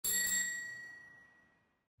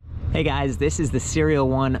Hey guys, this is the Serial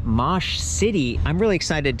One MOSH City. I'm really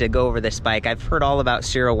excited to go over this bike. I've heard all about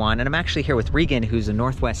Serial One, and I'm actually here with Regan, who's a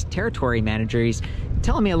Northwest Territory manager. He's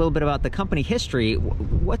telling me a little bit about the company history.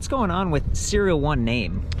 What's going on with Serial One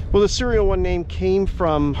name? Well, the Serial One name came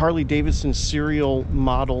from Harley-Davidson serial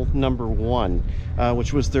model number 1,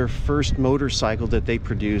 which was their first motorcycle that they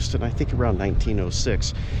produced, and I think around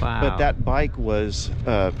 1906. Wow. But that bike was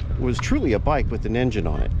truly a bike with an engine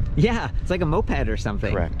on it. Yeah, it's like a moped or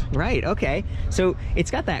something. Correct. Right, okay. So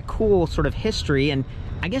it's got that cool sort of history, and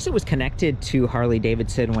I guess it was connected to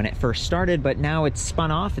Harley-Davidson when it first started, but now it's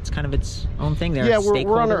spun off. It's kind of its own thing. Yeah,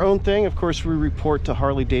 we're on our own thing. Of course, we report to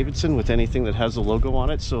Harley-Davidson with anything that has a logo on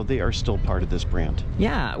it, so they are still part of this brand.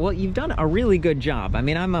 Yeah, well, you've done a really good job. I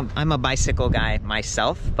mean, I'm a bicycle guy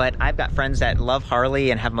myself, but I've got friends that love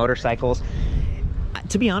Harley and have motorcycles.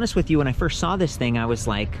 To be honest with you, when I first saw this thing, I was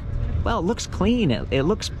like, well, it looks clean. It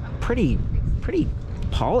looks pretty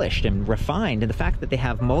polished and refined, and the fact that they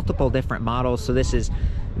have multiple different models. So this is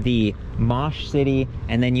the MOSH City,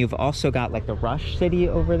 and then you've also got like the Rush City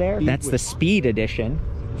over there. That's the Speed Edition.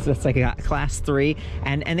 So it's like a class 3,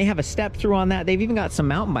 and they have a step through on that. They've even got some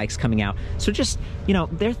mountain bikes coming out. So just, you know,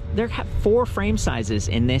 they have 4 frame sizes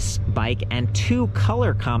in this bike and 2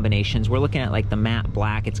 color combinations. We're looking at like the matte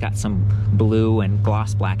black. It's got some blue and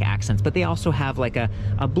gloss black accents, but they also have like a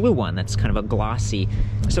blue one that's kind of a glossy.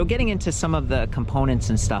 So getting into some of the components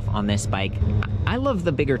and stuff on this bike, I love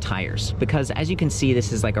the bigger tires because, as you can see,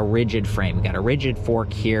 this is like a rigid frame. We got a rigid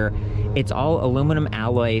fork here. It's all aluminum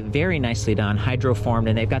alloy, very nicely done, hydroformed,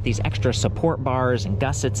 and they've got these extra support bars and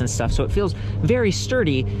gussets and stuff, so it feels very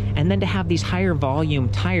sturdy. And then to have these higher volume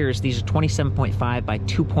tires, these are 27.5 by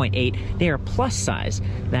 2.8, they are plus size.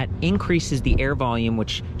 That increases the air volume,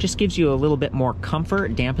 which just gives you a little bit more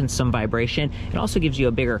comfort, dampens some vibration. It also gives you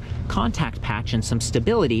a bigger contact patch and some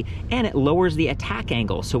stability, and it lowers the attack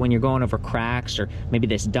angle. So when you're going over cracks or maybe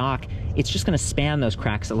this dock, it's just going to span those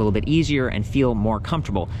cracks a little bit easier and feel more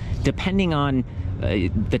comfortable. Depending on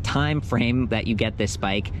the time frame that you get this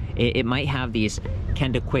bike, it might have these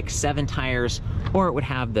Kenda Quick 7 tires, or it would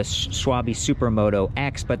have the Schwalbe Supermoto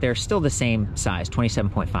X, but they're still the same size,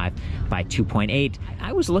 27.5 by 2.8.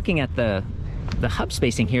 I was looking at the hub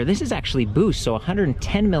spacing here. This is actually boost, so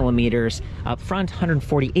 110 millimeters up front,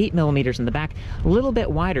 148 millimeters in the back, a little bit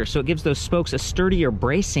wider, so it gives those spokes a sturdier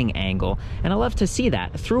bracing angle, and I love to see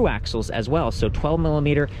that. Through axles as well, so 12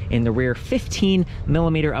 millimeter in the rear, 15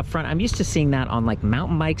 millimeter up front. I'm used to seeing that on like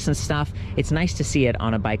mountain bikes and stuff. It's nice to see it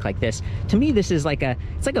on a bike like this. To me, this is like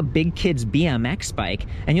it's like a big kid's BMX bike,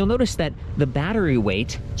 and you'll notice that the battery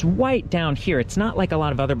weight is right down here. It's not like a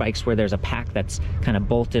lot of other bikes where there's a pack that's kind of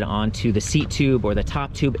bolted onto the seat tube or the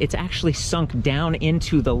top tube. It's actually sunk down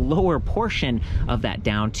into the lower portion of that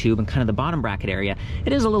down tube and kind of the bottom bracket area.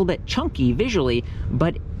 It is a little bit chunky visually,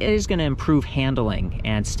 but it is going to improve handling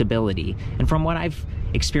and stability. And from what I've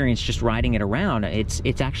experienced just riding it around,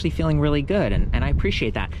 it's actually feeling really good, and I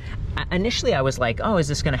appreciate that. Initially I was like, oh, is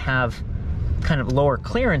this going to have kind of lower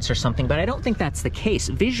clearance or something, but I don't think that's the case.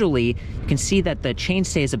 Visually, you can see that the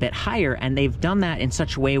chainstay is a bit higher, and they've done that in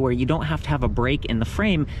such a way where you don't have to have a brake in the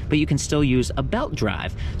frame, but you can still use a belt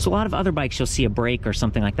drive. So a lot of other bikes, you'll see a brake or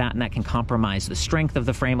something like that, and that can compromise the strength of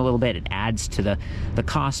the frame a little bit. It adds to the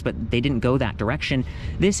cost, but they didn't go that direction.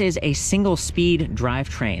 This is a single speed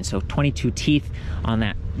drivetrain, so 22 teeth on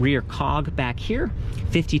that rear cog back here,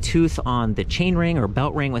 50 tooth on the chain ring or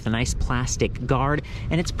belt ring with a nice plastic guard,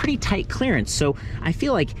 and it's pretty tight clearance. So I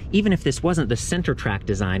feel like even if this wasn't the center track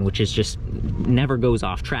design, which is just never goes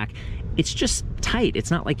off track, it's just tight. It's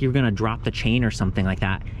not like you're gonna drop the chain or something like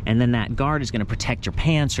that, and then that guard is gonna protect your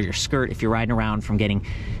pants or your skirt if you're riding around from getting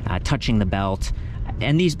touching the belt.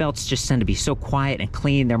 And these belts just tend to be so quiet and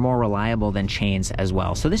clean. They're more reliable than chains as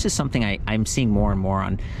well. So this is something I'm seeing more and more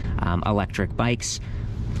on electric bikes.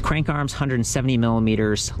 Crank arms, 170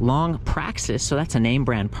 millimeters long, Praxis, so that's a name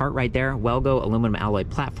brand part right there. Wellgo aluminum alloy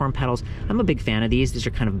platform pedals. I'm a big fan of these. These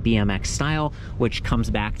are kind of BMX style, which comes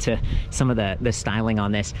back to some of the styling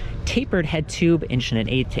on this. Tapered head tube,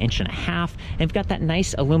 1.125 to 1.5 inches, and we've got that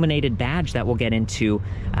nice illuminated badge that we'll get into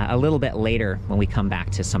a little bit later when we come back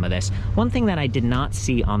to some of this. One thing that I did not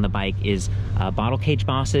see on the bike is bottle cage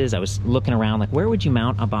bosses. I was looking around like, where would you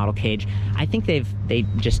mount a bottle cage? I think they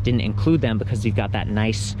just didn't include them because you've got that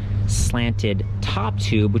nice slanted top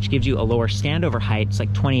tube, which gives you a lower standover height. It's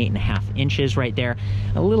like 28.5 inches right there.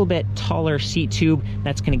 A little bit taller seat tube.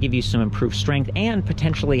 That's going to give you some improved strength and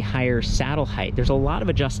potentially higher saddle height. There's a lot of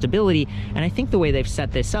adjustability, and I think the way they've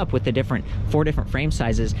set this up with the 4 different frame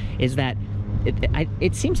sizes is that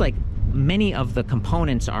it seems like many of the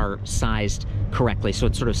components are sized correctly, so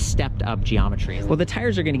it's sort of stepped up geometry. Well, the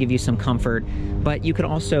tires are going to give you some comfort, but you could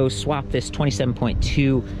also swap this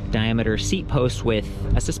 27.2 diameter seat post with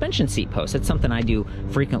a suspension seat post. That's something I do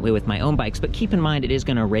frequently with my own bikes, but keep in mind it is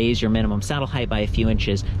going to raise your minimum saddle height by a few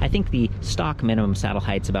inches. I think the stock minimum saddle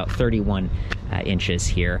height's about 31 inches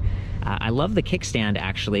here. I love the kickstand,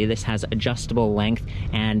 actually. This has adjustable length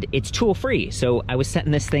and it's tool free. So I was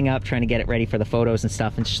setting this thing up, trying to get it ready for the photos and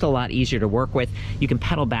stuff, and it's just a lot easier to work with. You can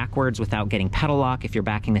pedal backwards without getting pedal lock if you're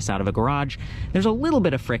backing this out of a garage. There's a little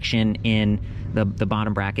bit of friction in the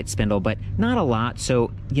bottom bracket spindle, but not a lot. So,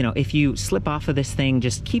 you know, if you slip off of this thing,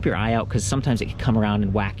 just keep your eye out, because sometimes it can come around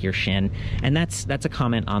and whack your shin. And that's a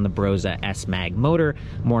comment on the Brose S-Mag motor,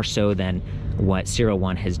 more so than what Serial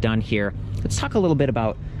 1 has done here. Let's talk a little bit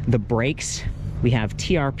about the brakes. We have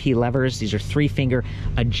TRP levers. These are 3-finger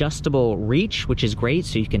adjustable reach, which is great.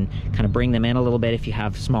 So you can kind of bring them in a little bit. If you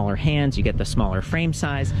have smaller hands, you get the smaller frame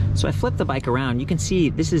size. So I flipped the bike around. You can see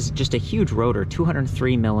this is just a huge rotor,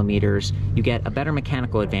 203 millimeters. You get a better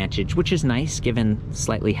mechanical advantage, which is nice given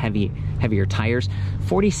slightly heavier tires.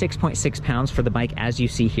 46.6 pounds for the bike, as you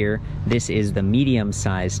see here. This is the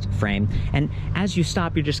medium-sized frame. And as you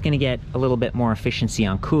stop, you're just going to get a little bit more efficiency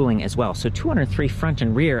on cooling as well. So 203 front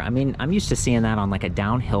and rear. I mean, I'm used to seeing that on like a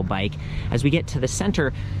downhill bike. As we get to the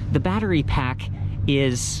center, the battery pack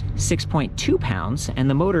is 6.2 pounds and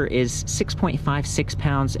the motor is 6.56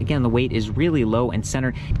 pounds. Again, the weight is really low and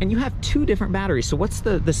centered, and you have 2 different batteries. So what's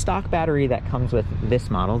the stock battery that comes with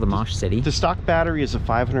this model, the MOSH City? The stock battery is a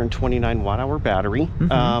 529 watt-hour battery.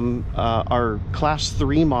 Our class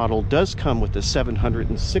 3 model does come with a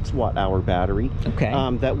 706 watt-hour battery. Okay.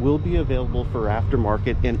 That will be available for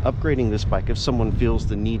aftermarket and upgrading this bike if someone feels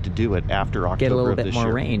the need to do it after October. Get a little bit this more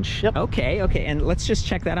year. range. Yep. Okay, and let's just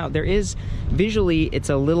check that out. There is visually, it's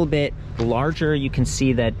a little bit larger. You can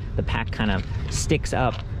see that the pack kind of sticks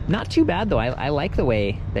up. Not too bad though. I like the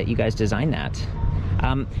way that you guys designed that.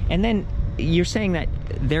 And then you're saying that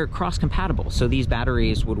they're cross compatible, so these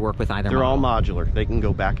batteries would work with either They're model. all modular. They can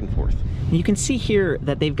go back and forth. You can see here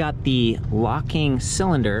that they've got the locking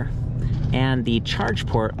cylinder and the charge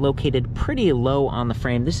port located pretty low on the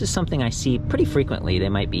frame. This is something I see pretty frequently. They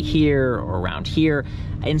might be here or around here.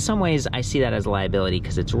 In some ways, I see that as a liability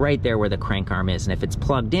because it's right there where the crank arm is, and if it's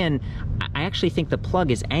plugged in, I actually think the plug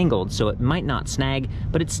is angled, so it might not snag,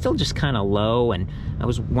 but it's still just kind of low, and I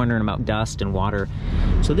was wondering about dust and water.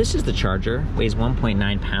 So this is the charger, weighs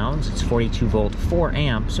 1.9 pounds. It's 42 volt, 4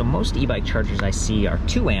 amp, so most e-bike chargers I see are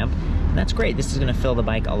 2 amp. And that's great. This is going to fill the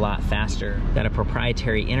bike a lot faster. Got a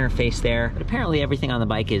proprietary interface there. But apparently everything on the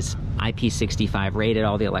bike is IP65 rated,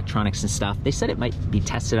 all the electronics and stuff. They said it might be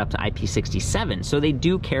tested up to IP67, so they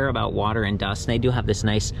do care about water and dust, and they do have this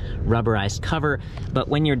nice rubberized cover. But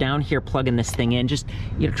when you're down here plugging this thing in, just,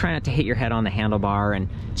 you know, try not to hit your head on the handlebar, and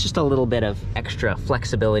it's just a little bit of extra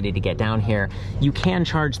flexibility to get down here. You can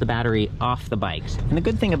charge the battery off the bike, and the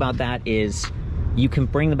good thing about that is you can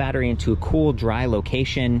bring the battery into a cool, dry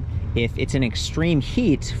location. If it's in extreme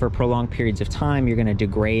heat for prolonged periods of time, you're going to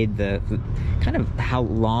degrade the kind of how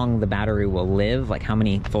long the battery will live, like how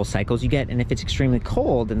many full cycles you get. And if it's extremely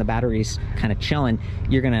cold and the battery's kind of chilling,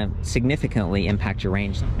 you're going to significantly impact your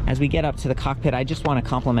range. As we get up to the cockpit, I just want to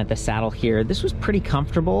compliment the saddle here. This was pretty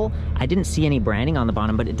comfortable. I didn't see any branding on the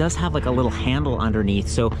bottom, but it does have like a little handle underneath.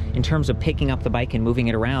 So in terms of picking up the bike and moving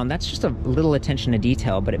it around, that's just a little attention to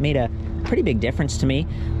detail, but it made a pretty big difference to me.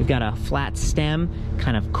 We've got a flat stem,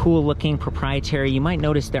 kind of cool looking, proprietary. You might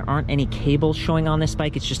notice there aren't any cables showing on this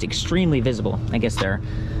bike. It's just extremely visible. I guess there are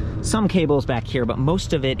some cables back here, but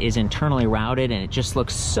most of it is internally routed, and it just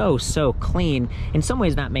looks so clean. In some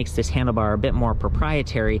ways that makes this handlebar a bit more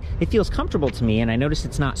proprietary. It feels comfortable to me, and I notice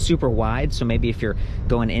it's not super wide, so maybe if you're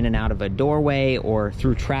going in and out of a doorway or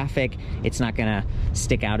through traffic, it's not gonna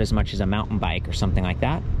stick out as much as a mountain bike or something like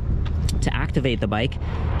that. To activate the bike,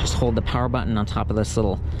 just hold the power button on top of this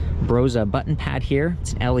little Brose button pad here.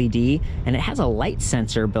 It's an LED, and it has a light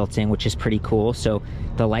sensor built in, which is pretty cool, so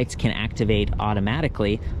the lights can activate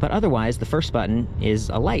automatically. But otherwise, the first button is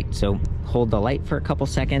a light, so hold the light for a couple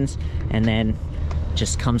seconds, and then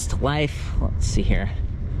just comes to life. Let's see here.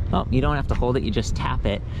 Oh, you don't have to hold it, you just tap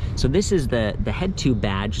it. So this is the head tube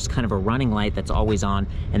badge, just kind of a running light that's always on.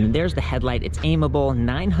 And then there's the headlight. It's aimable,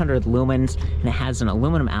 900 lumens, and it has an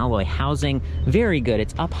aluminum alloy housing. Very good.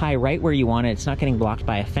 It's up high right where you want it. It's not getting blocked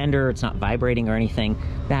by a fender. It's not vibrating or anything.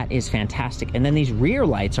 That is fantastic. And then these rear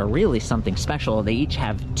lights are really something special. They each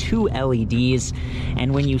have 2 LEDs,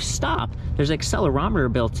 and when you stop, there's an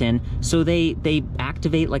accelerometer built in, so they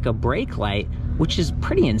activate like a brake light, which is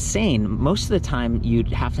pretty insane. Most of the time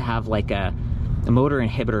you'd have to have like a motor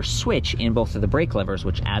inhibitor switch in both of the brake levers,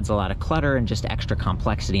 which adds a lot of clutter and just extra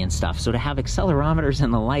complexity and stuff. So to have accelerometers in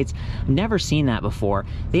the lights, I've never seen that before.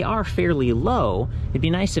 They are fairly low. It'd be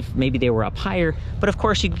nice if maybe they were up higher, but of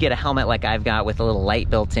course you could get a helmet like I've got with a little light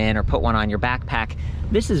built in, or put one on your backpack.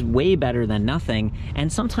 This is way better than nothing.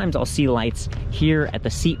 And sometimes I'll see lights here at the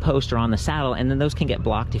seat post or on the saddle, and then those can get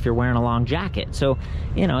blocked if you're wearing a long jacket. So,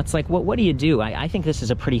 you know, it's like, what do you do? I think this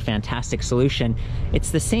is a pretty fantastic solution.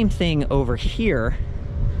 It's the same thing over here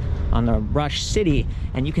on the Rush City,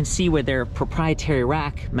 and you can see where their proprietary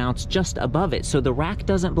rack mounts just above it. So the rack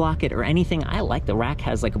doesn't block it or anything. I like the rack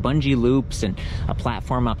has like bungee loops and a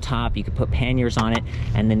platform up top. You could put panniers on it,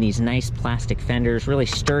 and then these nice plastic fenders, really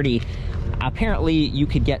sturdy. Apparently you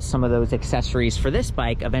could get some of those accessories for this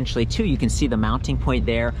bike eventually too. You can see the mounting point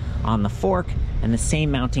there on the fork, and the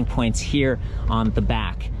same mounting points here on the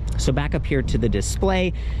back. So back up here to the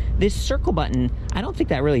display, this circle button, I don't think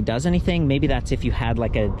that really does anything. Maybe that's if you had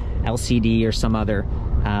like a LCD or some other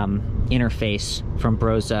interface from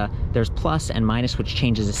Brose. There's plus and minus, which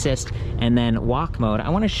changes assist, and then walk mode. I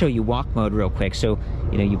want to show you walk mode real quick. So,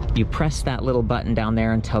 you know, you press that little button down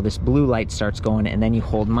there until this blue light starts going, and then you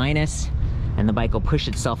hold minus, and the bike will push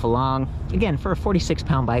itself along. Again, for a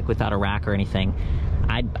 46-pound bike without a rack or anything,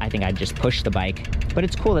 I think I'd just push the bike, but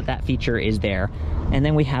it's cool that that feature is there. And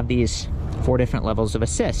then we have these 4 different levels of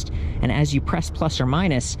assist, and as you press plus or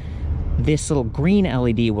minus, this little green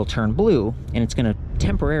LED will turn blue, and it's going to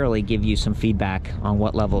temporarily give you some feedback on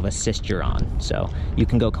what level of assist you're on. So you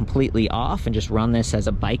can go completely off and just run this as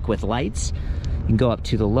a bike with lights. You can go up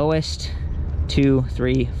to the lowest, 2,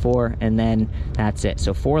 3, 4, and then that's it.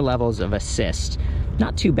 So 4 levels of assist.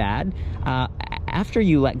 Not too bad. After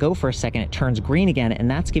you let go for a second, it turns green again,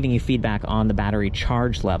 and that's giving you feedback on the battery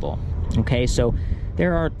charge level. Okay, so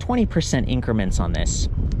there are 20% increments on this.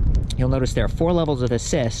 You'll notice there are 4 levels of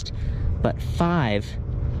assist, but 5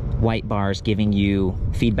 white bars giving you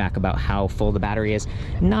feedback about how full the battery is.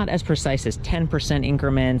 Not as precise as 10%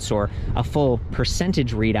 increments or a full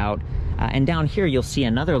percentage readout. And down here you'll see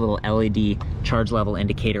another little LED charge level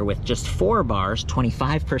indicator with just 4 bars,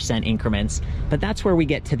 25% increments, but that's where we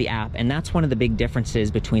get to the app, and that's one of the big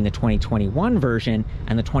differences between the 2021 version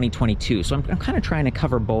and the 2022. So I'm kind of trying to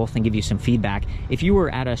cover both and give you some feedback. If you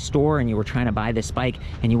were at a store and you were trying to buy this bike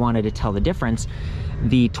and you wanted to tell the difference,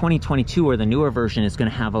 the 2022 or the newer version is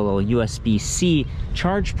going to have a little USB-C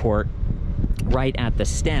charge port right at the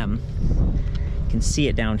stem. You can see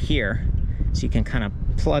it down here, so you can kind of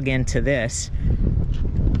plug into this.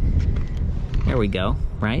 There we go,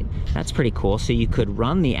 right? That's pretty cool. So you could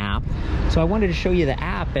run the app. So I wanted to show you the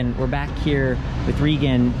app, and we're back here with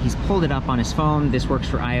Regan. He's pulled it up on his phone. This works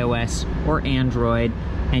for iOS or Android.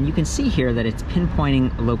 And you can see here that it's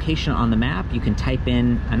pinpointing a location on the map. You can type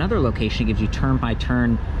in another location, it gives you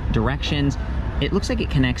turn-by-turn directions. It looks like it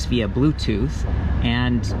connects via Bluetooth,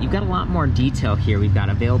 and you've got a lot more detail here. We've got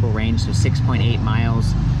available range, so 6.8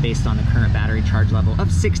 miles based on the current battery charge level of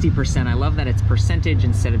 60%. I love that it's percentage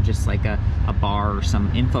instead of just like a bar or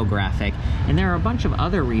some infographic. And there are a bunch of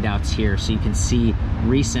other readouts here, so you can see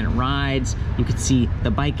recent rides, you can see the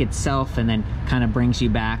bike itself, and then kind of brings you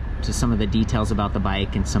back to some of the details about the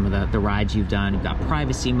bike and some of the rides you've done. You've got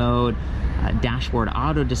privacy mode, dashboard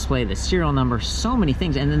auto display, the serial number, so many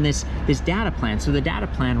things, and then this data plan. So the data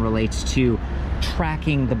plan relates to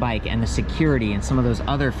tracking the bike and the security and some of those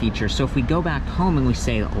other features. So if we go back home and we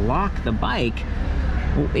say lock the bike,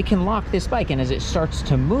 it can lock this bike, and as it starts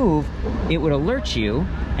to move, it would alert you,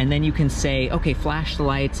 and then you can say, okay, flash the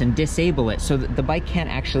lights and disable it, so that the bike can't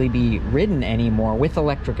actually be ridden anymore with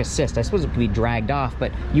electric assist. I suppose it could be dragged off,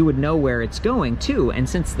 but you would know where it's going too. And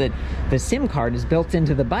since the SIM card is built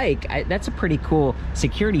into the bike, that's a pretty cool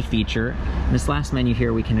security feature. In this last menu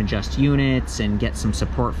here, we can adjust units and get some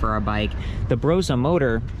support for our bike. The Brose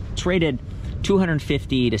motor, it's rated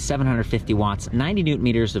 250 to 750 watts, 90 newton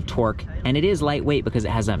meters of torque, and it is lightweight because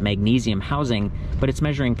it has that magnesium housing, but it's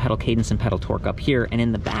measuring pedal cadence and pedal torque up here, and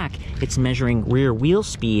in the back it's measuring rear wheel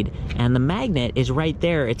speed, and the magnet is right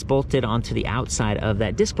there. It's bolted onto the outside of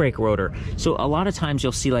that disc brake rotor. So a lot of times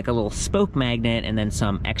you'll see like a little spoke magnet and then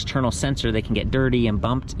some external sensor that can get dirty and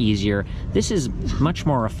bumped easier. This is much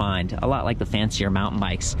more refined, a lot like the fancier mountain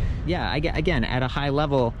bikes. Yeah, again, at a high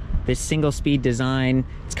level, this single speed design,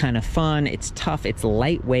 it's kind of fun, it's tough, it's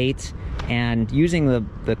lightweight, and using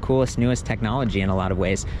the coolest, newest technology in a lot of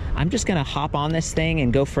ways. I'm just gonna hop on this thing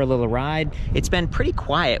and go for a little ride. It's been pretty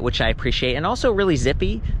quiet, which I appreciate, and also really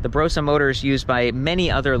zippy. The Brose motor is used by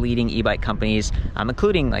many other leading e-bike companies,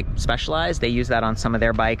 including like Specialized. They use that on some of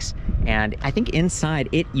their bikes. And I think inside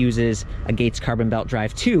it uses a Gates carbon belt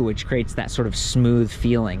drive too, which creates that sort of smooth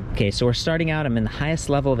feeling. Okay, so we're starting out, I'm in the highest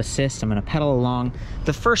level of assist. I'm gonna pedal along.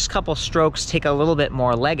 The first couple strokes take a little bit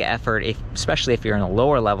more leg effort, especially if you're in a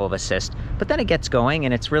lower level of assist, but then it gets going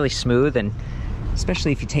and it's really smooth, and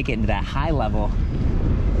especially if you take it into that high level,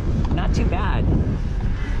 not too bad.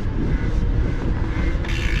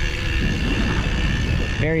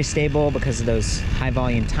 Very stable because of those high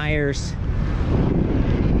volume tires.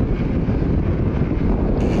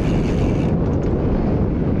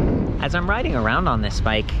 As I'm riding around on this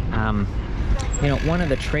bike, you know, one of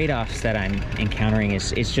the trade-offs that I'm encountering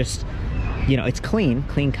is just, you know, it's clean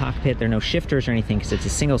cockpit. There are no shifters or anything because it's a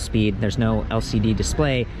single speed. There's no LCD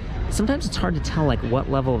display. Sometimes it's hard to tell like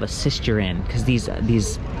what level of assist you're in because these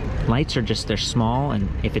lights are just, they're small, and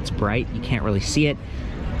if it's bright, you can't really see it.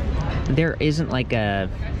 There isn't like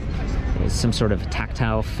some sort of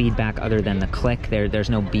tactile feedback other than the click. There's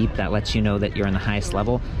no beep that lets you know that you're in the highest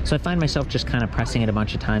level. So I find myself just kind of pressing it a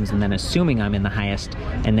bunch of times and then assuming I'm in the highest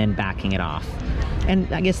and then backing it off.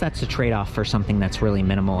 And I guess that's a trade-off for something that's really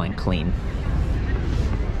minimal and clean.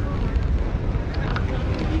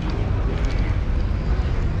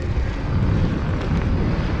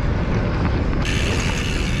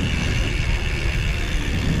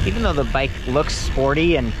 Even though the bike looks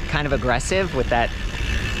sporty and kind of aggressive with that,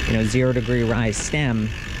 you know, 0-degree rise stem,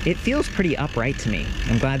 it feels pretty upright to me.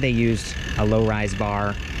 I'm glad they used a low rise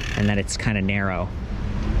bar and that it's kind of narrow.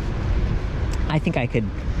 I think I could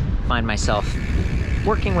find myself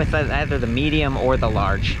working with either the medium or the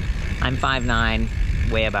large. I'm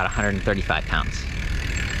 5'9", weigh about 135 pounds.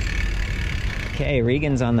 Okay,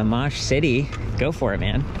 Regan's on the MOSH City. Go for it,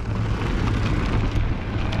 man.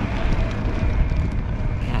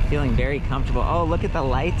 Yeah, feeling very comfortable. Oh, look at the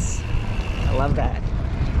lights. I love that.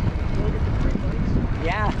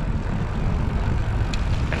 Yeah.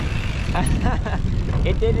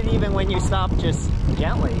 It did it even when you stopped just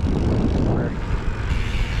gently.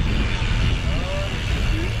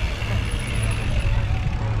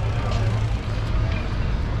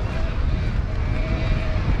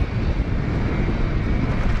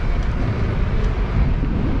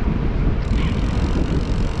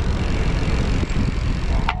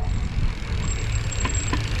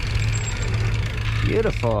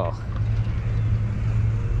 Beautiful.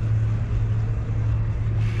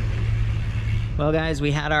 Well guys,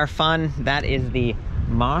 we had our fun. That is the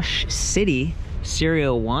MOSH City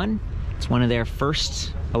Serial 1. It's one of their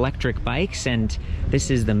first electric bikes, and this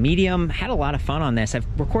is the medium. Had a lot of fun on this. I've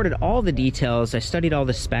recorded all the details. I studied all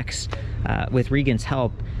the specs with Regan's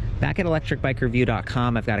help. Back at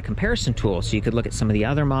ElectricBikeReview.com, I've got a comparison tool, so you could look at some of the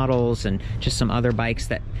other models and just some other bikes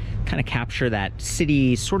that kind of capture that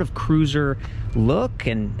city sort of cruiser look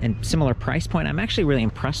and similar price point. I'm actually really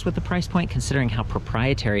impressed with the price point considering how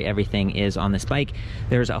proprietary everything is on this bike.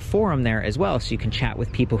 There's a forum there as well, so you can chat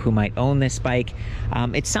with people who might own this bike.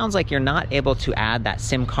 It sounds like you're not able to add that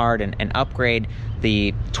SIM card and upgrade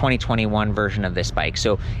the 2021 version of this bike.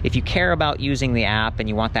 So if you care about using the app and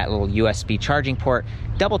you want that little USB charging port,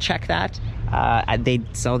 double check that. They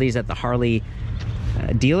sell these at the Harley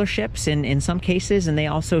dealerships in some cases, and they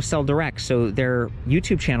also sell direct. So their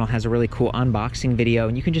YouTube channel has a really cool unboxing video,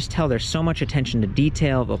 and you can just tell there's so much attention to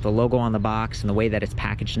detail about the logo on the box and the way that it's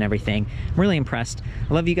packaged and everything. I'm really impressed.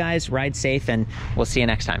 I love you guys. Ride safe, and we'll see you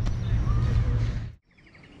next time.